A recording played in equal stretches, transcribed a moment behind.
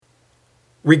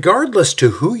Regardless to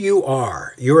who you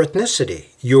are, your ethnicity,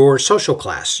 your social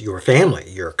class, your family,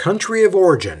 your country of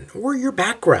origin, or your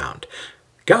background,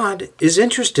 God is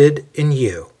interested in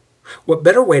you. What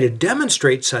better way to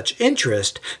demonstrate such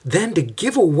interest than to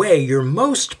give away your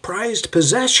most prized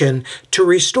possession to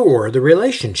restore the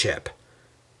relationship?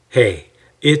 Hey,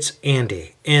 it's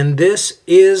Andy, and this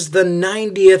is the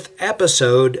 90th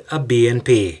episode of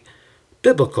BNP,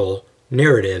 Biblical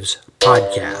Narratives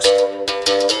Podcast.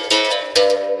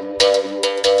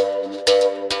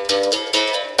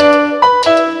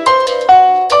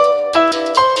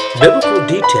 Biblical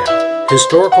detail,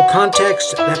 historical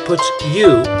context that puts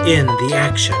you in the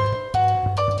action.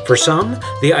 For some,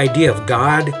 the idea of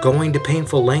God going to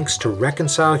painful lengths to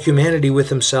reconcile humanity with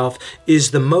himself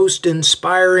is the most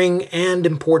inspiring and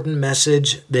important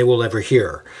message they will ever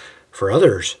hear. For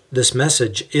others, this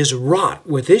message is wrought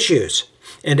with issues.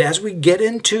 And as we get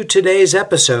into today's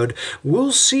episode,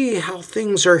 we'll see how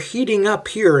things are heating up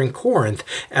here in Corinth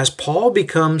as Paul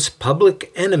becomes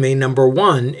public enemy number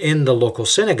one in the local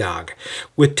synagogue.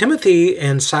 With Timothy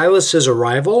and Silas's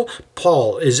arrival,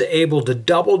 Paul is able to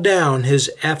double down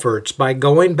his efforts by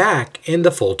going back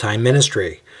into full-time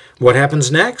ministry. What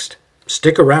happens next?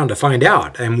 Stick around to find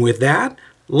out. And with that,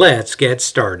 let's get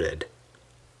started.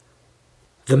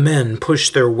 The men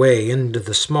pushed their way into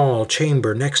the small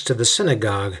chamber next to the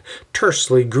synagogue,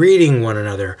 tersely greeting one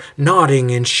another,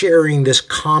 nodding and sharing this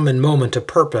common moment of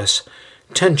purpose.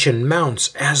 Tension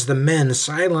mounts as the men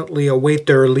silently await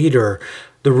their leader.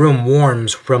 The room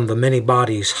warms from the many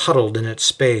bodies huddled in its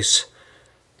space.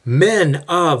 "Men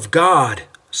of God,"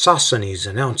 Sosthenes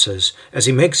announces as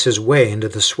he makes his way into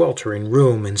the sweltering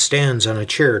room and stands on a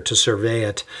chair to survey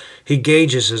it. He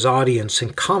gauges his audience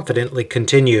and confidently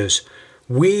continues,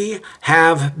 "We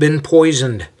have been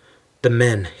poisoned." The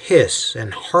men hiss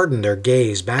and harden their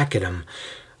gaze back at him.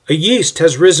 "A yeast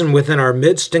has risen within our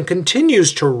midst and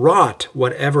continues to rot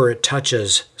whatever it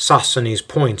touches." Sosthenes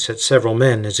points at several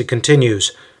men as he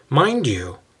continues, "Mind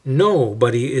you,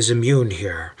 nobody is immune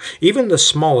here. Even the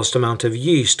smallest amount of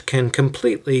yeast can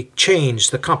completely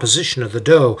change the composition of the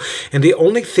dough, and the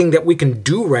only thing that we can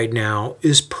do right now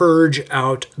is purge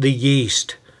out the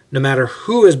yeast, no matter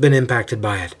who has been impacted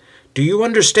by it. Do you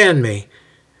understand me?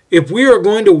 If we are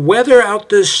going to weather out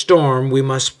this storm, we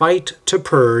must fight to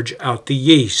purge out the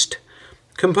yeast."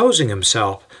 Composing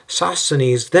himself,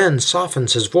 Sosthenes then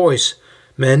softens his voice.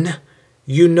 "Men,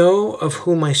 you know of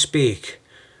whom I speak.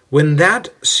 When that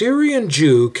Syrian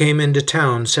Jew came into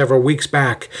town several weeks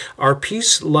back, our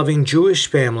peace-loving Jewish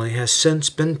family has since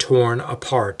been torn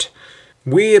apart.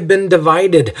 We have been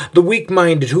divided, the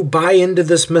weak-minded who buy into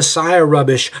this Messiah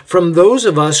rubbish, from those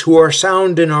of us who are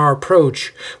sound in our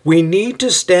approach. We need to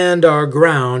stand our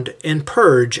ground and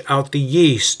purge out the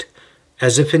yeast."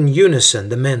 As if in unison,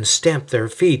 the men stamp their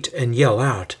feet and yell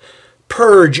out,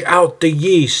 "Purge out the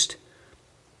yeast!"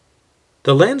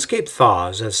 The landscape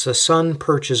thaws as the sun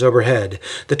perches overhead.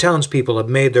 The townspeople have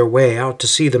made their way out to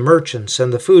see the merchants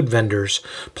and the food vendors.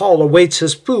 Paul awaits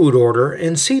his food order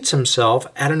and seats himself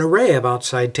at an array of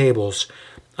outside tables.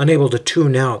 Unable to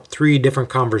tune out 3 different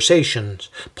conversations,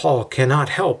 Paul cannot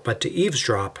help but to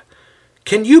eavesdrop.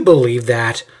 "Can you believe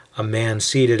that?" a man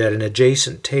seated at an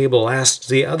adjacent table asks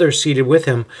the other seated with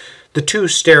him. The two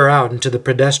stare out into the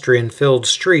pedestrian-filled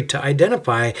street to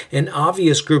identify an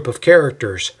obvious group of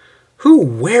characters. "Who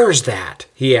wears that?"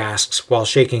 he asks while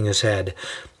shaking his head.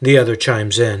 The other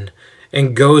chimes in,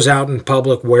 "And goes out in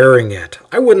public wearing it.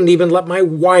 I wouldn't even let my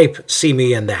wife see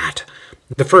me in that."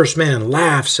 The first man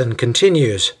laughs and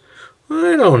continues,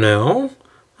 "I don't know.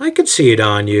 I could see it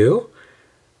on you."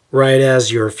 "Right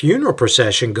as your funeral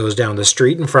procession goes down the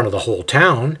street in front of the whole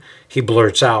town," he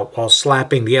blurts out while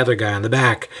slapping the other guy on the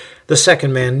back. The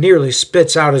second man nearly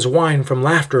spits out his wine from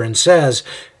laughter and says,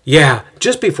 "Yeah,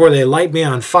 just before they light me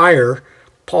on fire."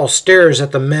 Paul stares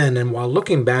at the men, and while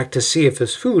looking back to see if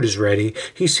his food is ready,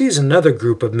 he sees another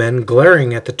group of men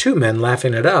glaring at the 2 men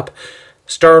laughing it up.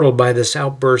 Startled by this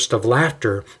outburst of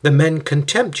laughter, the men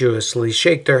contemptuously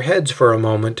shake their heads for a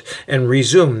moment and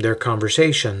resume their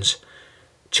conversations.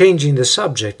 Changing the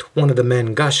subject, one of the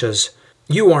men gushes,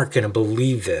 "You aren't going to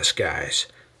believe this, guys,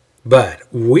 but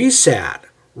we sat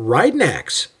right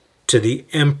next to the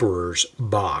Emperor's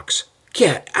box."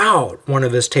 "Get out!" one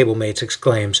of his table mates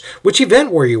exclaims. "Which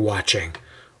event were you watching?"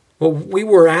 "Well, we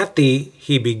were at the—"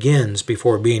 he begins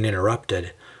before being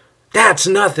interrupted. "That's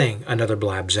nothing," another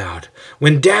blabs out.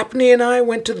 "When Daphne and I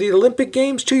went to the Olympic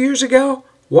Games 2 years ago."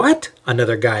 "What?"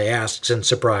 another guy asks in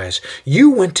surprise. "You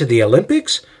went to the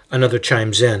Olympics?" another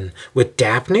chimes in. "With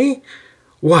Daphne?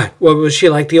 What, was she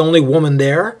like the only woman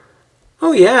there?"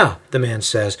 "Oh yeah," the man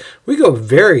says. "We go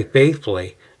very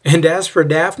faithfully. And as for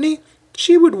Daphne,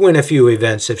 She would win a few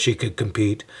events if she could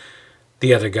compete.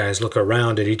 The other guys look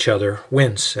around at each other,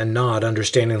 wince, and nod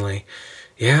understandingly.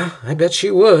 Yeah, I bet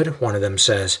she would, one of them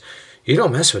says. You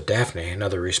don't mess with Daphne,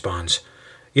 another responds.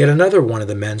 Yet another one of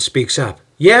the men speaks up.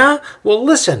 Yeah? Well,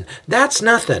 listen, that's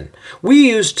nothing. We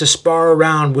used to spar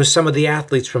around with some of the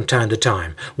athletes from time to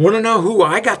time. Want to know who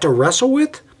I got to wrestle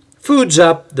with? Food's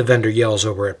up, the vendor yells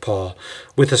over at Paul.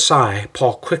 With a sigh,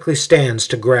 Paul quickly stands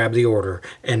to grab the order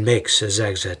and makes his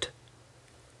exit.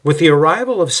 With the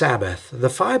arrival of Sabbath, the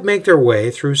five make their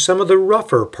way through some of the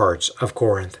rougher parts of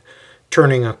Corinth.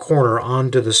 Turning a corner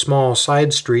onto the small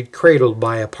side street cradled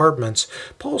by apartments,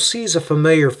 Paul sees a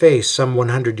familiar face some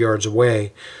 100 yards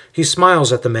away. He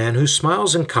smiles at the man, who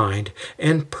smiles in kind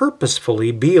and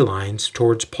purposefully beelines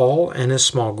towards Paul and his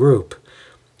small group.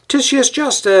 "Titius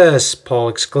Justus!" Paul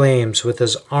exclaims with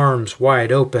his arms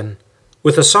wide open.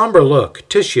 With a somber look,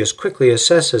 Titius quickly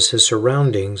assesses his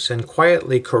surroundings and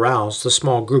quietly corrals the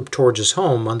small group towards his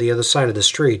home on the other side of the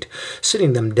street.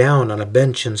 Sitting them down on a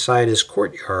bench inside his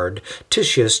courtyard,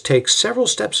 Titius takes several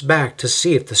steps back to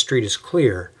see if the street is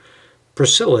clear.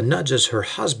 Priscilla nudges her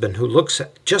husband, who looks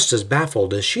just as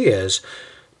baffled as she is.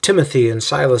 Timothy and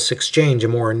Silas exchange a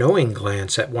more knowing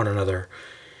glance at one another.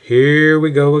 "Here we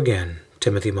go again,"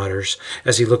 Timothy mutters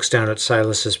as he looks down at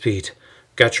Silas's feet.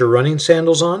 "Got your running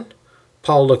sandals on?"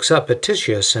 Paul looks up at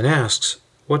Titius and asks,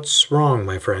 "What's wrong,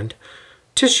 my friend?"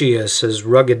 Titius's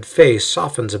rugged face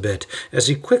softens a bit as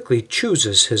he quickly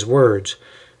chooses his words.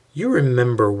 "You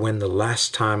remember when the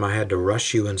last time I had to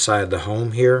rush you inside the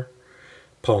home here?"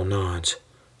 Paul nods.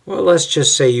 "Well, let's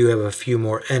just say you have a few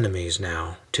more enemies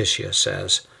now," Titius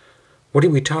says. "What are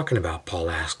we talking about?"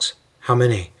 Paul asks. "How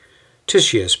many?"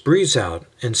 Titius breathes out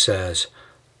and says,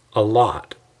 "A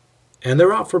lot. And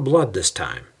they're out for blood this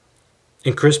time."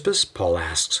 "And Crispus?" Paul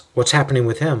asks. "What's happening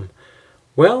with him?"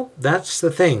 "Well, that's the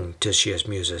thing," Titius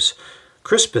muses.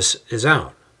 "Crispus is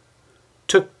out.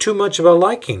 Took too much of a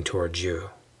liking towards you.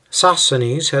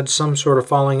 Sosthenes had some sort of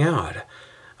falling out.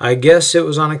 I guess it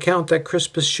was on account that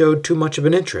Crispus showed too much of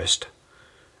an interest."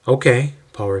 "Okay,"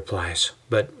 Paul replies.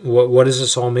 "But what does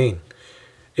this all mean?"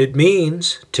 "It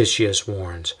means," Titius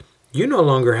warns, "you no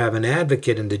longer have an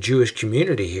advocate in the Jewish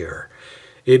community here.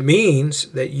 It means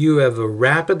that you have a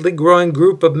rapidly growing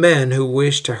group of men who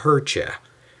wish to hurt you."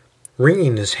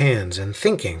 Wringing his hands and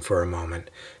thinking for a moment,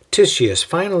 Titius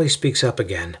finally speaks up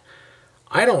again.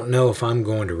 "I don't know if I'm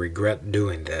going to regret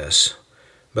doing this,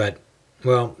 but,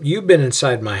 well, you've been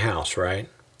inside my house, right?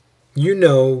 You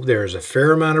know there's a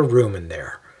fair amount of room in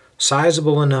there,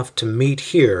 sizable enough to meet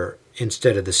here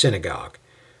instead of the synagogue."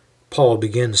 Paul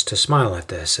begins to smile at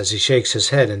this as he shakes his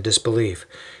head in disbelief.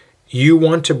 "You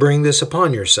want to bring this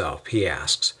upon yourself?" he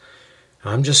asks.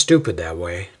 "I'm just stupid that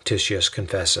way," Titius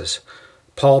confesses.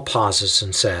 Paul pauses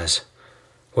and says,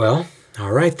 "Well,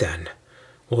 all right then.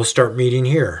 We'll start meeting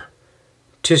here."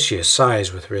 Titius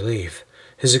sighs with relief.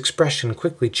 His expression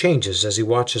quickly changes as he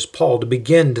watches Paul to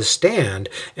begin to stand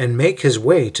and make his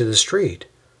way to the street.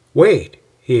 "Wait,"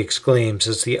 he exclaims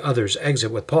as the others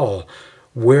exit with Paul.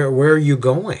 Where are you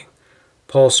going?"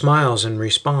 Paul smiles and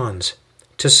responds,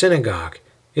 "To synagogue.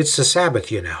 It's the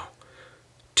Sabbath, you know."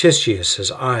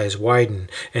 Titius's eyes widen,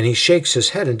 and he shakes his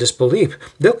head in disbelief.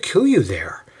 "They'll kill you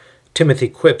there." Timothy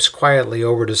quips quietly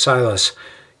over to Silas,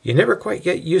 "You never quite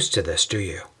get used to this, do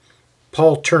you?"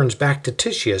 Paul turns back to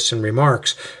Titius and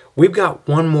remarks, "We've got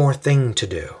one more thing to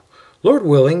do. Lord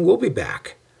willing, we'll be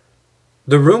back."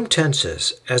 The room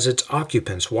tenses as its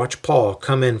occupants watch Paul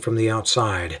come in from the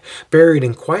outside. Buried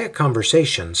in quiet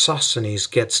conversation, Sosthenes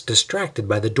gets distracted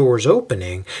by the door's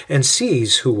opening and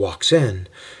sees who walks in.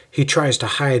 He tries to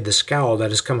hide the scowl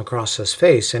that has come across his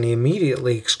face, and he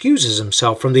immediately excuses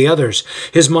himself from the others.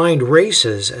 His mind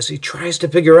races as he tries to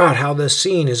figure out how this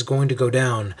scene is going to go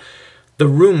down. The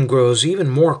room grows even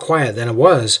more quiet than it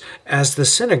was as the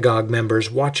synagogue members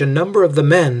watch a number of the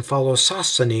men follow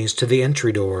Sosthenes to the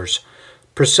entry doors.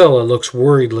 Priscilla looks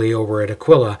worriedly over at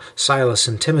Aquila, Silas,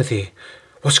 and Timothy.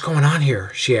 "What's going on here?"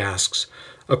 she asks.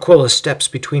 Aquila steps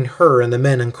between her and the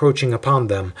men encroaching upon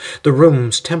them. The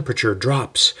room's temperature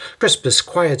drops. Crispus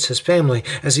quiets his family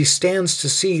as he stands to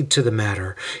see to the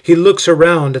matter. He looks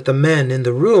around at the men in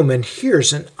the room and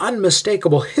hears an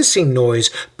unmistakable hissing noise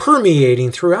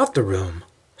permeating throughout the room.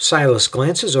 Silas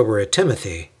glances over at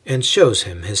Timothy and shows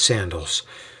him his sandals.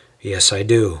 "Yes, I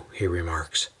do," he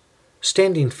remarks.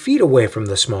 Standing feet away from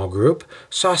the small group,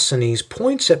 Sosthenes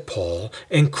points at Paul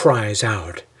and cries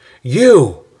out,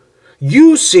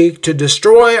 You seek to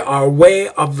destroy our way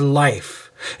of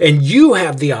life, and you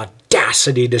have the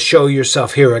audacity to show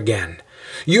yourself here again.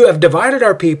 You have divided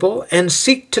our people and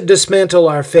seek to dismantle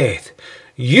our faith.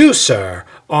 You, sir,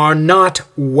 are not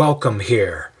welcome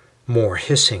here. More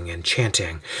hissing and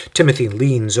chanting. Timothy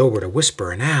leans over to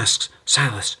whisper and asks,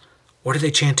 "Silas, what are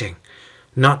they chanting?"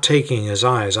 Not taking his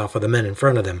eyes off of the men in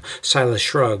front of them, Silas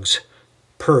shrugs.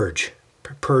 "Purge.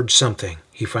 Purge something,"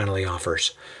 he finally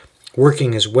offers.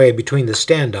 Working his way between the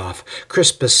standoff,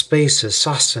 Crispus faces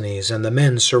Sosthenes and the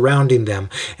men surrounding them,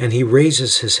 and he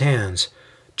raises his hands.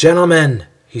 "Gentlemen,"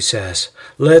 he says,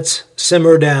 "let's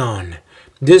simmer down.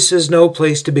 This is no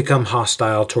place to become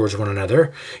hostile towards one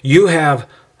another. You have—"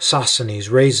 Sosthenes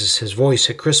raises his voice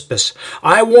at Crispus.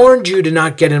 "I warned you to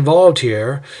not get involved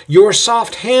here. Your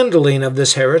soft handling of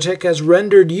this heretic has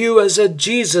rendered you as a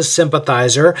Jesus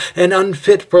sympathizer and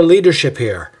unfit for leadership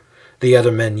here." The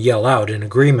other men yell out in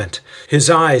agreement.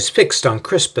 His eyes fixed on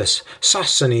Crispus,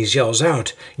 Sosthenes yells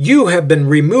out, "You have been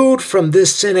removed from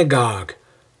this synagogue."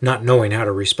 Not knowing how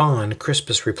to respond,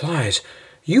 Crispus replies,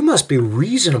 "You must be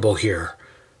reasonable here."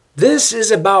 "This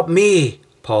is about me,"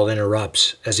 Paul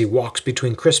interrupts as he walks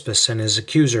between Crispus and his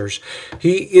accusers.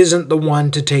 "He isn't the one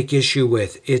to take issue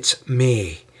with. It's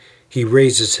me." He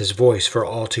raises his voice for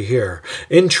all to hear.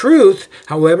 "In truth,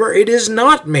 however, it is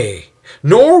not me,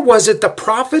 nor was it the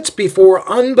prophets before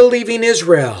unbelieving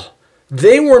Israel.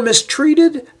 They were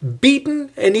mistreated, beaten,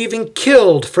 and even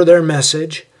killed for their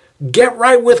message. 'Get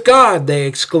right with God,' they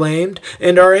exclaimed,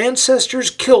 and our ancestors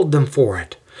killed them for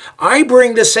it. I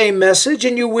bring the same message,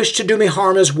 and you wish to do me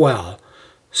harm as well."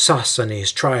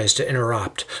 Sosthenes tries to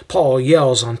interrupt. Paul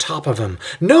yells on top of him,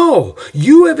 "No,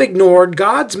 you have ignored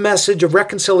God's message of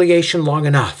reconciliation long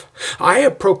enough. I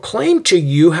have proclaimed to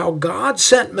you how God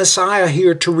sent Messiah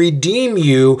here to redeem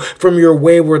you from your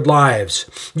wayward lives.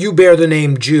 You bear the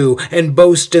name Jew and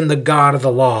boast in the God of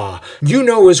the law. You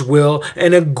know his will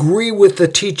and agree with the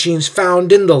teachings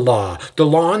found in the law. The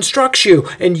law instructs you,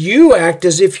 and you act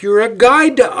as if you're a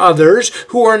guide to others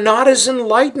who are not as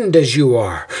enlightened as you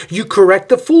are. You correct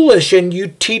the foolish and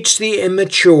you teach the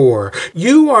immature.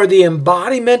 You are the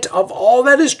embodiment of all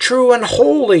that is true and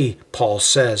holy," Paul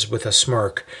says with a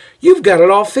smirk. "You've got it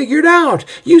all figured out.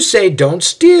 You say, 'Don't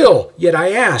steal,' yet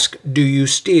I ask, 'Do you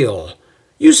steal?'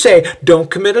 You say, 'Don't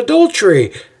commit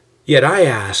adultery,' yet I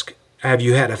ask, 'Have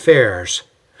you had affairs?'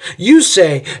 You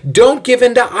say, 'Don't give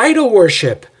in to idol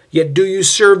worship,' yet do you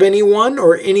serve anyone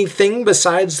or anything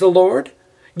besides the Lord?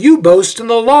 You boast in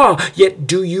the law, yet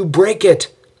do you break it?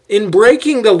 In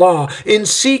breaking the law, in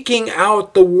seeking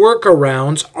out the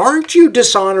workarounds, aren't you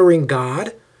dishonoring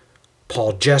God?"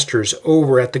 Paul gestures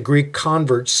over at the Greek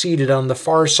converts seated on the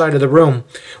far side of the room.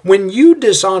 "When you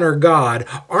dishonor God,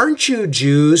 aren't you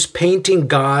Jews painting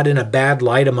God in a bad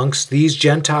light amongst these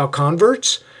Gentile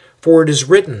converts? For it is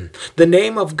written, 'The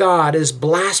name of God is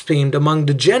blasphemed among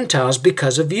the Gentiles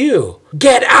because of you.'"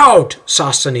 "Get out!"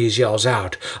 Sosthenes yells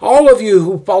out. "All of you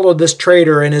who follow this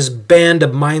traitor and his band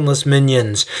of mindless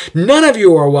minions. None of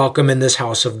you are welcome in this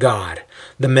house of God."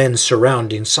 The men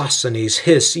surrounding Sosthenes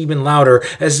hiss even louder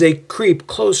as they creep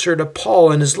closer to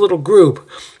Paul and his little group.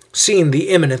 Seeing the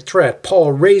imminent threat,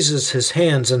 Paul raises his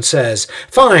hands and says,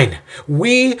 "Fine,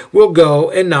 we will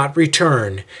go and not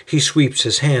return." He sweeps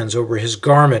his hands over his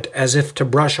garment as if to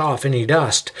brush off any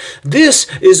dust. "This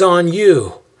is on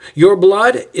you. Your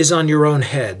blood is on your own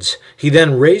heads." He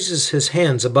then raises his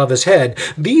hands above his head.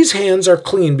 "These hands are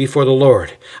clean before the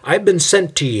Lord. I've been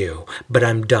sent to you, but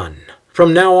I'm done.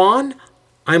 From now on,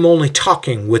 I'm only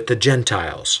talking with the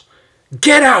Gentiles."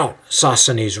 "Get out!"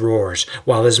 Sosthenes roars,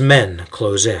 while his men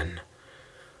close in.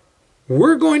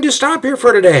 "We're going to stop here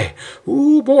for today.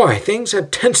 Ooh boy, things have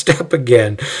tensed up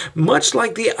again. Much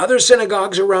like the other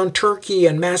synagogues around Turkey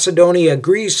and Macedonia,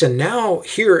 Greece, and now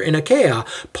here in Achaia,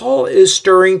 Paul is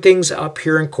stirring things up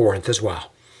here in Corinth as well.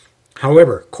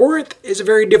 However, Corinth is a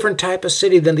very different type of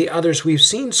city than the others we've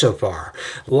seen so far.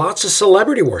 Lots of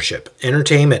celebrity worship,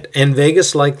 entertainment, and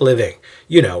Vegas-like living.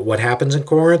 You know, what happens in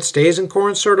Corinth stays in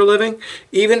Corinth sort of living.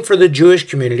 Even for the Jewish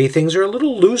community, things are a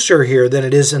little looser here than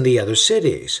it is in the other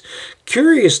cities.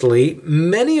 Curiously,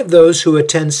 many of those who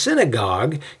attend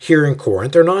synagogue here in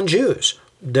Corinth are non-Jews.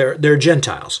 They're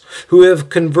Gentiles who have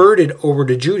converted over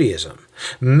to Judaism.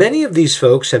 Many of these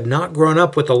folks have not grown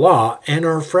up with the law and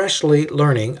are freshly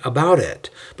learning about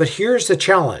it. But here's the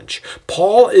challenge.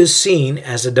 Paul is seen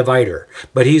as a divider,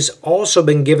 but he's also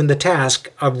been given the task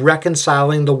of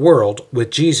reconciling the world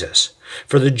with Jesus.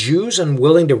 For the Jews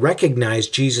unwilling to recognize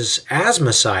Jesus as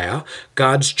Messiah,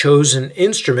 God's chosen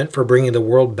instrument for bringing the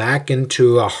world back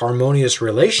into a harmonious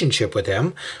relationship with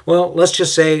him, well, let's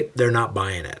just say they're not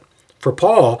buying it. For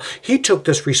Paul, he took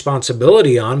this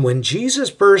responsibility on when Jesus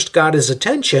first got his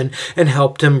attention and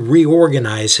helped him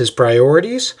reorganize his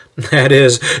priorities. That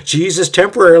is, Jesus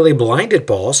temporarily blinded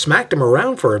Paul, smacked him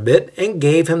around for a bit, and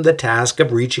gave him the task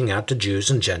of reaching out to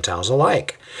Jews and Gentiles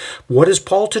alike. What is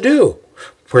Paul to do?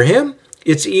 For him,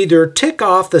 it's either tick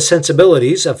off the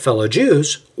sensibilities of fellow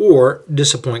Jews or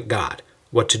disappoint God.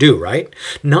 What to do, right?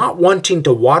 Not wanting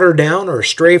to water down or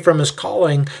stray from his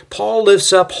calling, Paul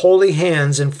lifts up holy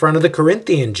hands in front of the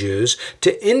Corinthian Jews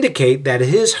to indicate that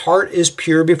his heart is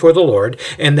pure before the Lord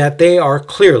and that they are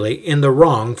clearly in the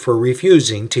wrong for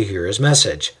refusing to hear his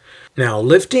message. Now,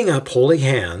 lifting up holy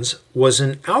hands was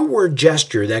an outward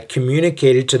gesture that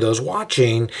communicated to those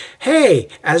watching, hey,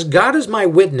 as God is my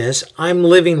witness, I'm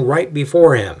living right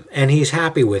before him, and he's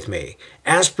happy with me.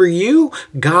 As for you,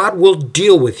 God will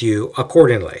deal with you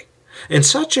accordingly. And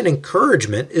such an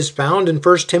encouragement is found in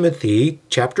 1 Timothy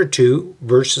chapter 2,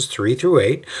 verses 3 through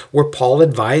 8, where Paul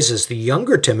advises the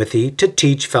younger Timothy to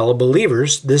teach fellow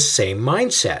believers this same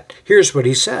mindset. Here's what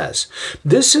he says.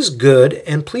 This is good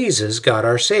and pleases God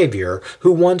our Savior,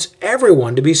 who wants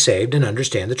everyone to be saved and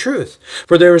understand the truth.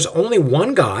 For there is only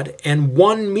one God and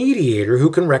one mediator who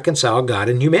can reconcile God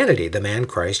and humanity, the man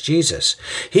Christ Jesus.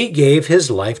 He gave his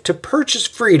life to purchase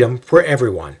freedom for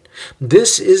everyone.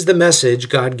 This is the message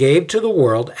God gave to the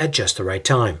world at just the right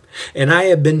time. And I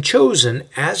have been chosen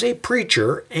as a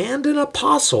preacher and an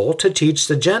apostle to teach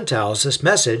the Gentiles this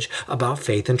message about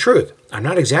faith and truth. I'm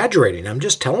not exaggerating. I'm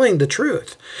just telling the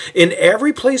truth. In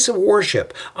every place of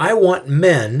worship, I want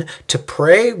men to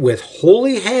pray with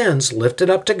holy hands lifted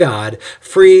up to God,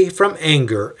 free from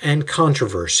anger and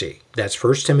controversy. That's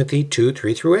 1 Timothy 2,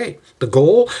 3 through 8. The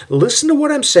goal, listen to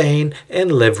what I'm saying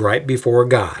and live right before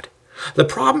God. The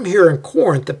problem here in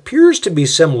Corinth appears to be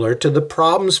similar to the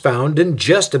problems found in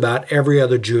just about every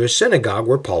other Jewish synagogue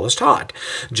where Paul is taught.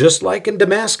 Just like in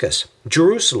Damascus,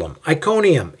 Jerusalem,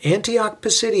 Iconium, Antioch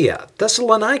Pisidia,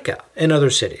 Thessalonica, and other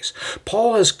cities,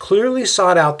 Paul has clearly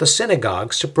sought out the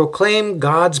synagogues to proclaim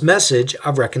God's message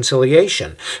of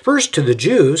reconciliation, first to the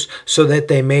Jews so that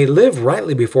they may live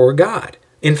rightly before God.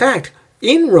 In fact,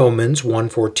 in Romans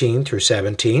 1:14 through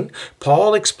 17,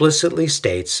 Paul explicitly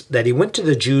states that he went to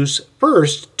the Jews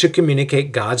first to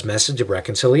communicate God's message of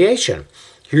reconciliation.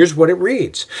 Here's what it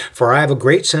reads. For I have a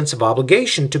great sense of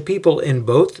obligation to people in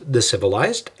both the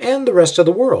civilized and the rest of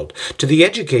the world, to the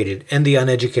educated and the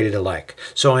uneducated alike.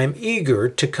 So I am eager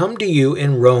to come to you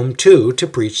in Rome too to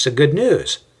preach the good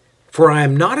news. For I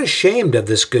am not ashamed of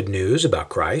this good news about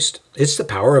Christ. It's the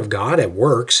power of God at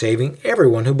work saving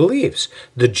everyone who believes,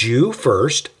 the Jew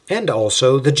first and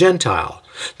also the Gentile.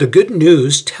 The good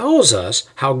news tells us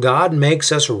how God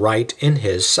makes us right in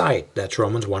his sight. That's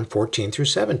Romans 1:14 through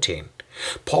 17.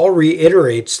 Paul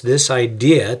reiterates this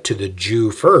idea to the Jew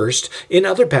first in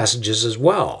other passages as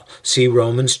well. See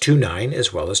Romans 2:9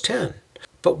 as well as 10.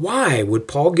 But why would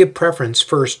Paul give preference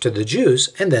first to the Jews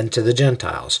and then to the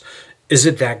Gentiles? Is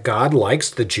it that God likes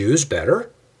the Jews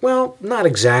better? Well, not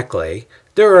exactly.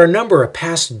 There are a number of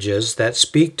passages that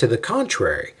speak to the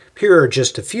contrary. Here are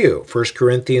just a few. 1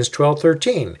 Corinthians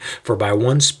 12:13. For by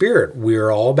one Spirit we are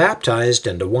all baptized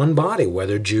into one body,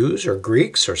 whether Jews or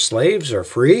Greeks or slaves or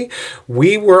free.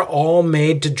 We were all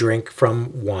made to drink from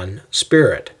one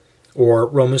Spirit. Or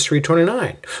Romans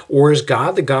 3:29. Or is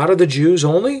God the God of the Jews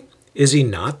only? Is he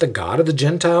not the God of the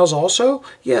Gentiles also?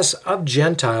 Yes, of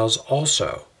Gentiles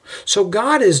also. So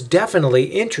God is definitely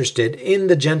interested in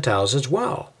the Gentiles as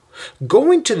well.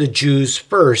 Going to the Jews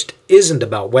first isn't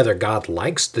about whether God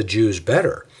likes the Jews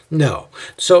better. No.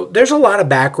 So there's a lot of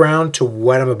background to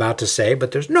what I'm about to say,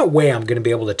 but there's no way I'm going to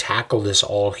be able to tackle this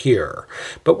all here.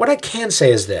 But what I can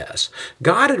say is this.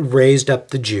 God had raised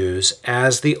up the Jews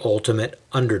as the ultimate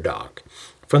underdog.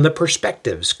 From the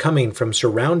perspectives coming from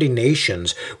surrounding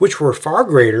nations, which were far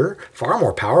greater, far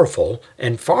more powerful,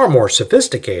 and far more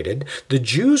sophisticated, the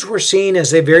Jews were seen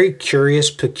as a very curious,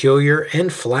 peculiar,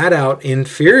 and flat-out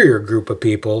inferior group of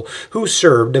people who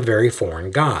served a very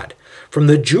foreign God. From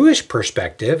the Jewish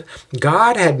perspective,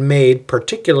 God had made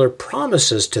particular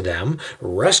promises to them,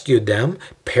 rescued them,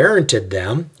 parented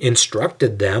them,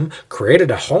 instructed them,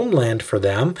 created a homeland for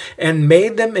them, and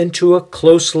made them into a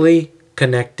closely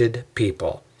connected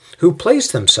people who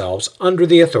placed themselves under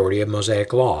the authority of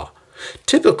Mosaic law.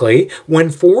 Typically, when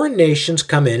foreign nations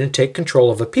come in and take control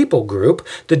of a people group,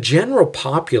 the general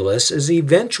populace is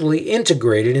eventually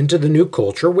integrated into the new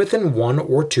culture within 1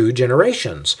 or 2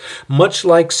 generations. Much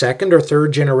like second or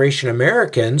third generation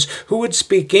Americans who would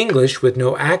speak English with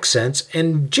no accents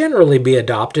and generally be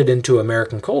adopted into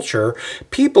American culture,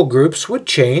 people groups would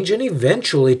change and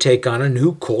eventually take on a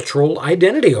new cultural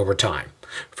identity over time.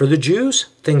 For the Jews,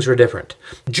 things were different.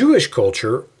 Jewish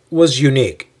culture was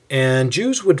unique, and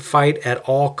Jews would fight at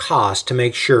all costs to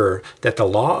make sure that the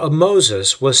law of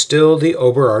Moses was still the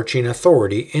overarching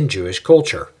authority in Jewish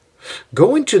culture.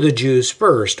 Going to the Jews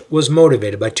first was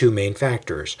motivated by 2 main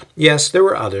factors. Yes, there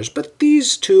were others, but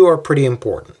these 2 are pretty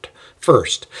important.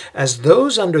 First, as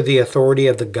those under the authority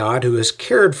of the God who has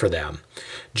cared for them,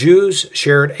 Jews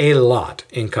shared a lot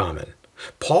in common.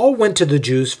 Paul went to the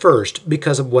Jews first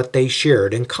because of what they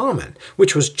shared in common,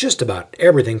 which was just about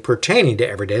everything pertaining to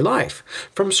everyday life,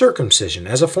 from circumcision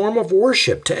as a form of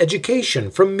worship to education,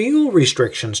 from meal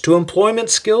restrictions to employment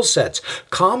skill sets.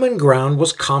 Common ground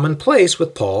was commonplace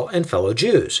with Paul and fellow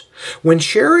Jews. When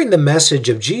sharing the message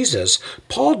of Jesus,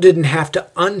 Paul didn't have to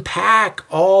unpack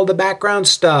all the background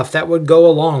stuff that would go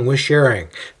along with sharing.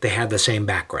 They had the same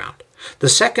background. The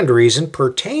second reason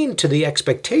pertained to the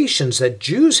expectations that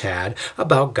Jews had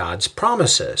about God's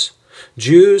promises.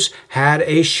 Jews had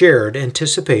a shared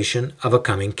anticipation of a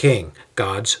coming king,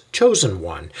 God's chosen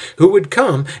one, who would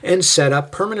come and set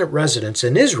up permanent residence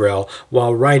in Israel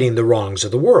while righting the wrongs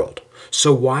of the world.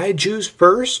 So why Jews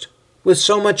first? With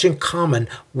so much in common,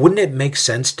 wouldn't it make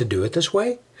sense to do it this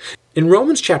way? In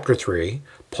Romans chapter 3,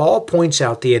 Paul points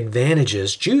out the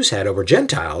advantages Jews had over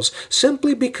Gentiles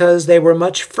simply because they were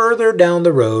much further down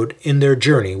the road in their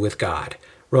journey with God.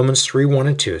 Romans 3:1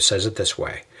 and 2 says it this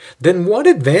way. Then what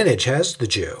advantage has the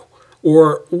Jew?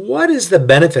 Or what is the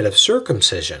benefit of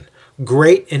circumcision?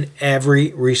 Great in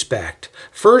every respect.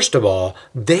 First of all,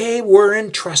 they were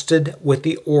entrusted with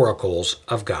the oracles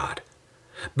of God.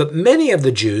 But many of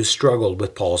the Jews struggled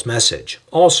with Paul's message,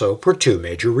 also for two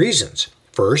major reasons.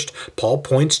 First, Paul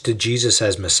points to Jesus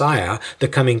as Messiah, the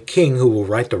coming king who will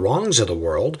right the wrongs of the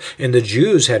world, and the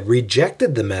Jews had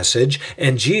rejected the message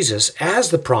and Jesus as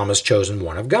the promised chosen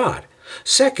one of God.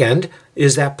 Second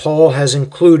is that Paul has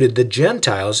included the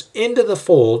Gentiles into the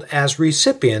fold as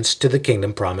recipients to the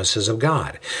kingdom promises of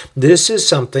God. This is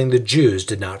something the Jews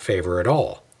did not favor at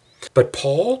all. But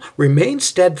Paul remained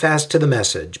steadfast to the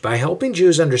message by helping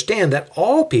Jews understand that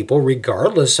all people,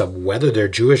 regardless of whether they're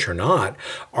Jewish or not,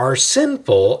 are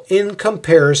sinful in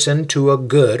comparison to a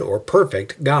good or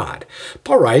perfect God.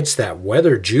 Paul writes that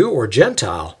whether Jew or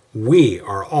Gentile, we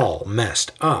are all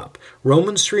messed up.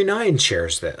 Romans 3:9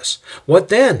 shares this. What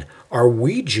then? Are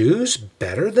we Jews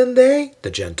better than they, the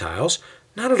Gentiles?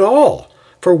 Not at all.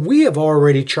 For we have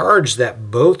already charged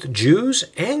that both Jews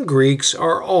and Greeks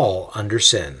are all under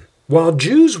sin. While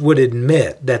Jews would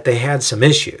admit that they had some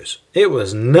issues, it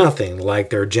was nothing like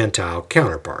their Gentile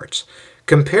counterparts.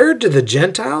 Compared to the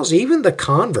Gentiles, even the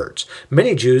converts,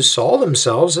 many Jews saw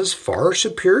themselves as far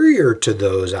superior to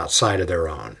those outside of their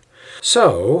own.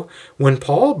 So, when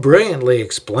Paul brilliantly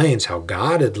explains how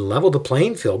God had leveled the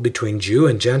playing field between Jew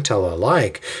and Gentile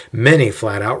alike, many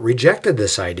flat out rejected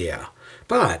this idea.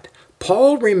 But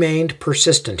Paul remained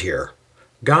persistent here.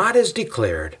 God has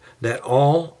declared that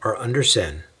all are under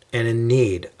sin and in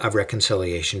need of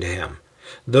reconciliation to him.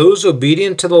 Those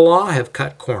obedient to the law have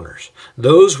cut corners.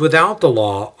 Those without the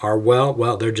law are,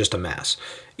 they're just a mess.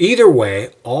 Either way,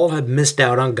 all have missed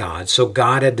out on God, so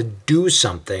God had to do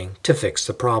something to fix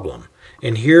the problem.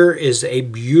 And here is a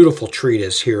beautiful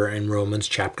treatise here in Romans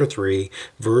chapter 3,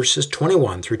 verses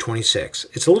 21 through 26.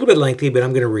 It's a little bit lengthy, but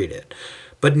I'm going to read it.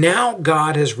 But now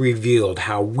God has revealed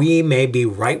how we may be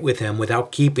right with him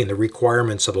without keeping the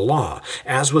requirements of the law,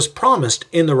 as was promised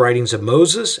in the writings of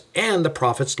Moses and the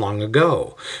prophets long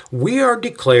ago. We are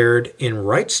declared in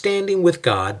right standing with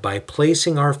God by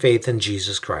placing our faith in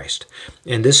Jesus Christ.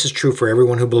 And this is true for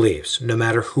everyone who believes, no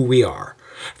matter who we are.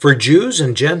 For Jews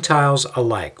and Gentiles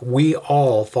alike, we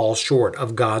all fall short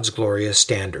of God's glorious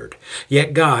standard.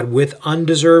 Yet God, with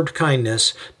undeserved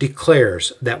kindness,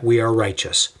 declares that we are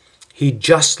righteous. He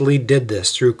justly did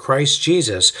this through Christ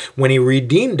Jesus when he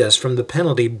redeemed us from the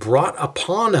penalty brought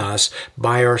upon us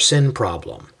by our sin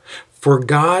problem. For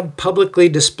God publicly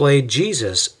displayed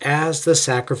Jesus as the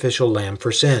sacrificial lamb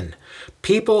for sin.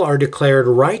 People are declared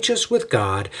righteous with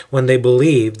God when they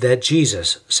believe that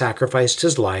Jesus sacrificed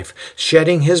his life,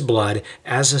 shedding his blood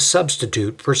as a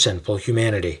substitute for sinful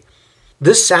humanity.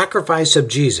 This sacrifice of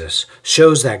Jesus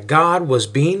shows that God was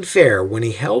being fair when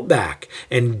he held back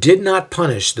and did not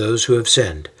punish those who have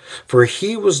sinned, for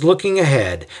he was looking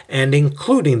ahead and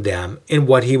including them in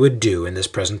what he would do in this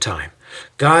present time.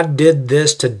 God did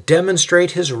this to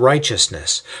demonstrate his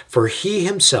righteousness, for he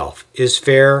himself is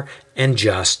fair and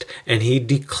just, and he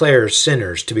declares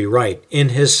sinners to be right in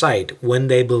his sight when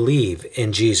they believe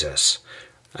in Jesus.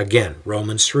 Again,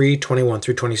 Romans 3:21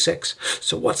 through 26.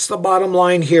 So what's the bottom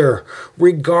line here?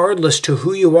 Regardless to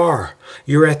who you are,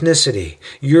 your ethnicity,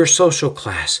 your social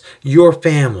class, your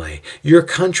family, your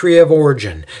country of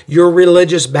origin, your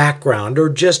religious background, or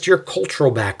just your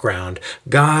cultural background,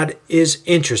 God is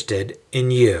interested in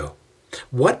you.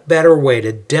 What better way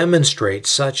to demonstrate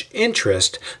such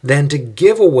interest than to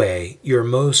give away your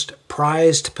most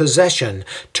prized possession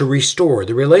to restore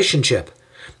the relationship?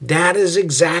 That is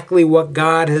exactly what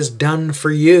God has done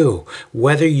for you,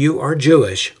 whether you are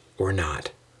Jewish or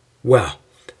not. Well,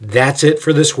 that's it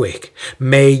for this week.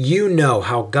 May you know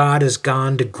how God has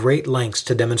gone to great lengths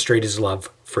to demonstrate his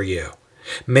love for you.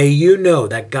 May you know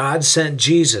that God sent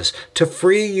Jesus to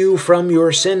free you from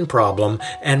your sin problem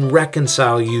and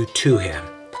reconcile you to him.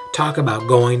 Talk about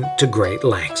going to great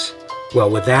lengths. Well,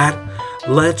 with that,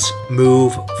 let's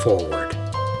move forward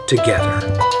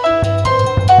together.